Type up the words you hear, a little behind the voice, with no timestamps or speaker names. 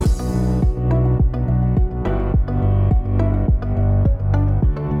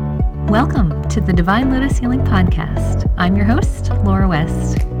Welcome to the Divine Lotus Healing Podcast. I'm your host, Laura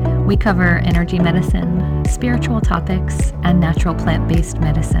West. We cover energy medicine, spiritual topics, and natural plant-based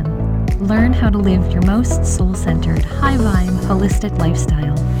medicine. Learn how to live your most soul-centered, high-vibe, holistic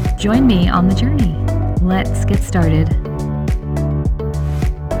lifestyle. Join me on the journey. Let's get started.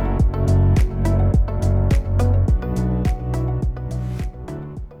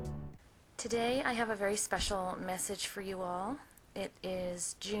 Today I have a very special message for you all. It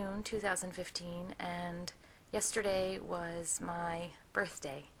is June 2015 and yesterday was my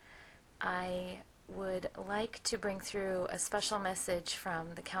birthday. I would like to bring through a special message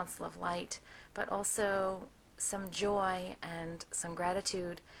from the Council of Light, but also some joy and some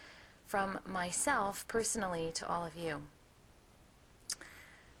gratitude from myself personally to all of you.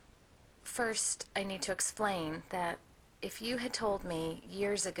 First, I need to explain that if you had told me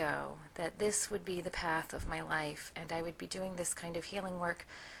years ago that this would be the path of my life and I would be doing this kind of healing work,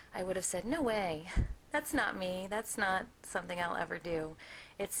 I would have said, no way, that's not me, that's not something I'll ever do.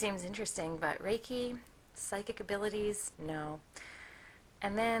 It seems interesting, but Reiki, psychic abilities, no.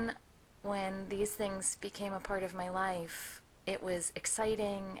 And then when these things became a part of my life, it was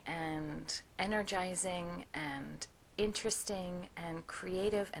exciting and energizing and interesting and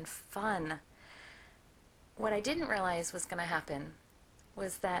creative and fun. What I didn't realize was going to happen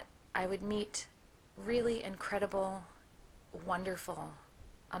was that I would meet really incredible, wonderful,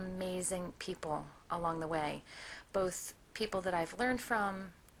 amazing people along the way. Both people that I've learned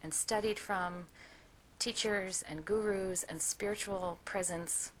from and studied from, teachers and gurus and spiritual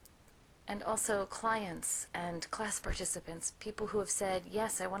presence, and also clients and class participants, people who have said,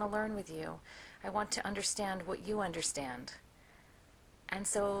 yes, I want to learn with you. I want to understand what you understand. And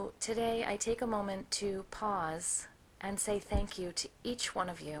so today I take a moment to pause and say thank you to each one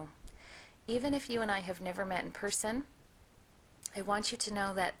of you. Even if you and I have never met in person, I want you to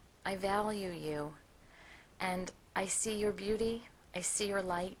know that I value you and I see your beauty, I see your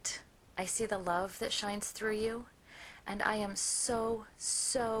light, I see the love that shines through you, and I am so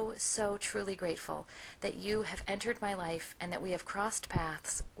truly grateful that you have entered my life and that we have crossed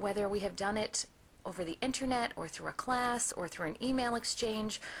paths, whether we have done it over the internet or through a class or through an email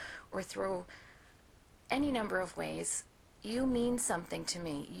exchange or through any number of ways. You mean something to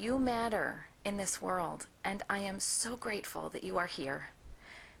me. You matter in this world, and I am so grateful that you are here.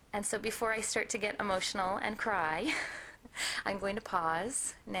 And so before I start to get emotional and cry, I'm going to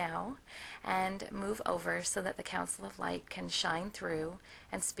pause now and move over so that the Council of Light can shine through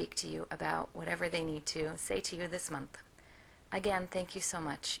and speak to you about whatever they need to say to you this month. Again, thank you so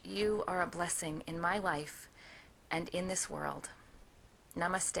much. You are a blessing in my life and in this world.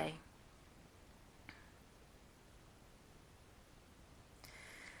 Namaste.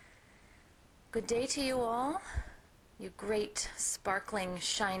 Good day to you all, you great, sparkling,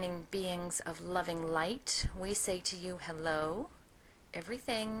 shining beings of loving light. We say to you, hello.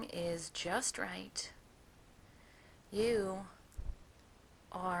 Everything is just right. You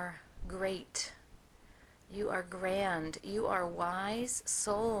are great. You are grand. You are wise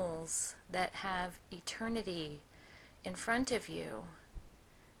souls that have eternity in front of you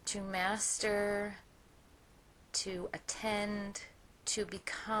to master, to attend, to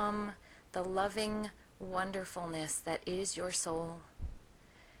become the loving wonderfulness that is your soul.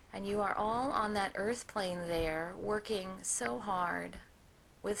 And you are all on that earth plane there working so hard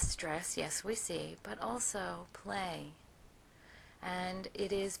with stress, yes we see, but also play. And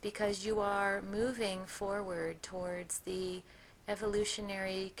it is because you are moving forward towards the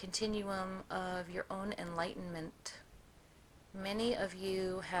evolutionary continuum of your own enlightenment. Many of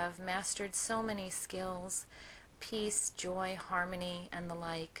you have mastered so many skills, peace, joy, harmony, and the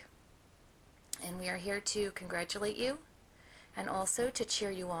like. And we are here to congratulate you and also to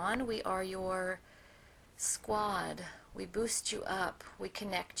cheer you on. We are your squad. We boost you up. We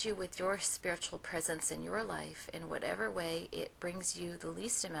connect you with your spiritual presence in your life in whatever way it brings you the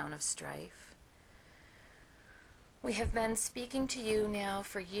least amount of strife. We have been speaking to you now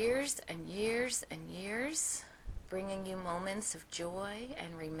for years and years and years, bringing you moments of joy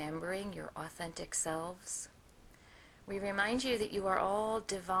and remembering your authentic selves. We remind you that you are all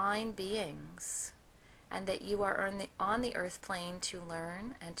divine beings and that you are on the earth plane to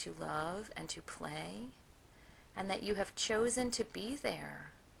learn and to love and to play, and that you have chosen to be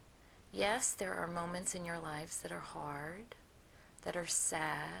there. Yes, there are moments in your lives that are hard, that are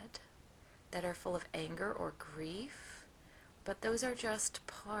sad, that are full of anger or grief, but those are just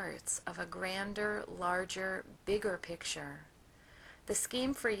parts of a grander, larger, bigger picture. The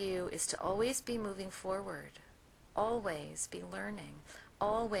scheme for you is to always be moving forward, always be learning,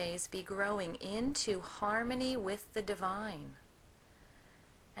 always be growing into harmony with the divine.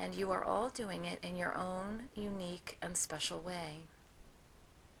 And you are all doing it in your own unique and special way.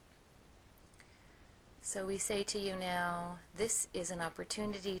 So we say to you now, this is an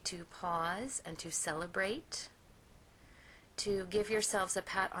opportunity to pause and to celebrate, to give yourselves a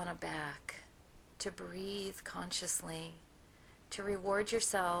pat on the back, to breathe consciously, to reward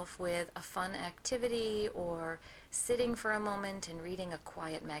yourself with a fun activity or sitting for a moment and reading a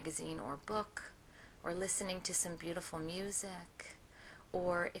quiet magazine or book, or listening to some beautiful music,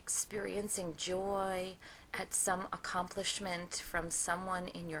 or experiencing joy at some accomplishment from someone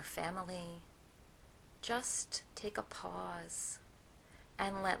in your family. Just take a pause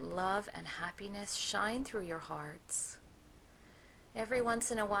and let love and happiness shine through your hearts. Every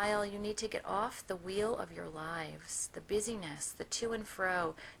once in a while, you need to get off the wheel of your lives, the busyness, the to and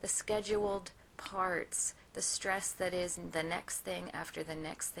fro, the scheduled parts, the stress that is the next thing after the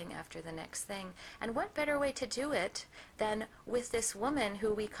next thing after the next thing. And what better way to do it than with this woman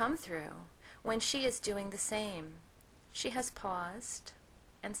who we come through when she is doing the same? She has paused,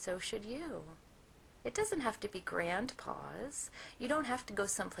 and so should you. It doesn't have to be grand pause. You don't have to go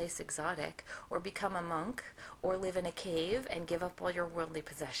someplace exotic or become a monk or live in a cave and give up all your worldly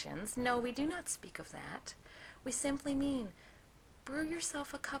possessions. No, we do not speak of that. We simply mean brew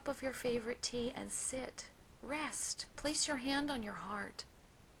yourself a cup of your favorite tea and sit, rest, place your hand on your heart.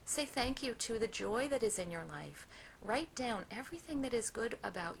 Say thank you to the joy that is in your life. Write down everything that is good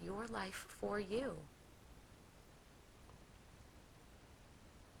about your life for you.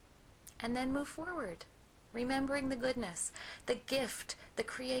 And then move forward, remembering the goodness, the gift, the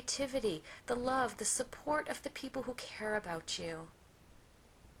creativity, the love, the support of the people who care about you.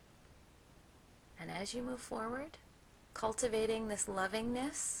 And as you move forward, cultivating this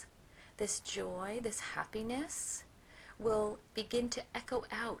lovingness, this joy, this happiness will begin to echo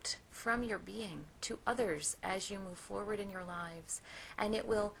out from your being to others as you move forward in your lives. And it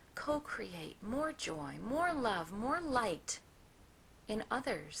will co-create more joy, more love, more light in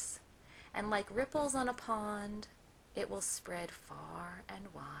others. And like ripples on a pond, it will spread far and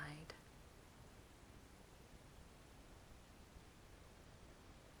wide.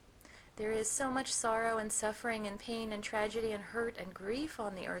 There is so much sorrow and suffering and pain and tragedy and hurt and grief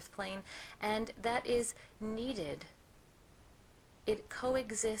on the earth plane, and that is needed. It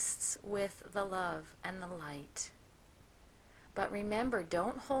coexists with the love and the light. But remember,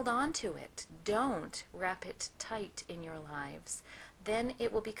 don't hold on to it. Don't wrap it tight in your lives. Then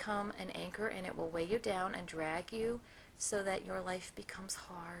it will become an anchor and it will weigh you down and drag you so that your life becomes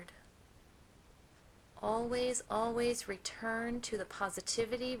hard. Always, always return to the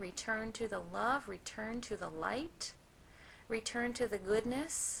positivity, return to the love, return to the light, return to the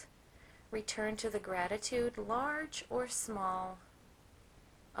goodness, return to the gratitude, large or small,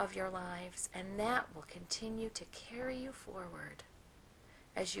 of your lives, and that will continue to carry you forward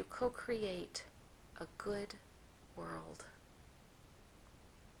as you co-create a good world.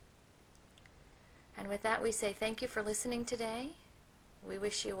 And with that, we say thank you for listening today. We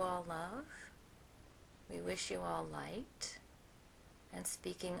wish you all love. We wish you all light. And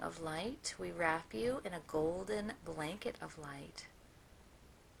speaking of light, we wrap you in a golden blanket of light,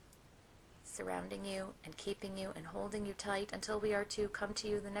 surrounding you and keeping you and holding you tight until we are to come to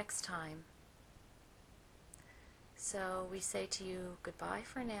you the next time. So we say to you goodbye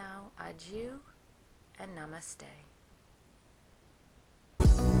for now, adieu, and namaste.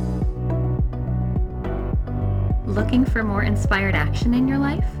 Looking for more inspired action in your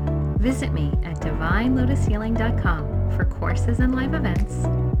life? Visit me at DivineLotusHealing.com for courses and live events,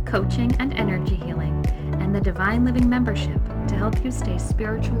 coaching and energy healing, and the Divine Living membership to help you stay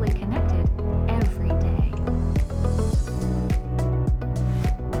spiritually connected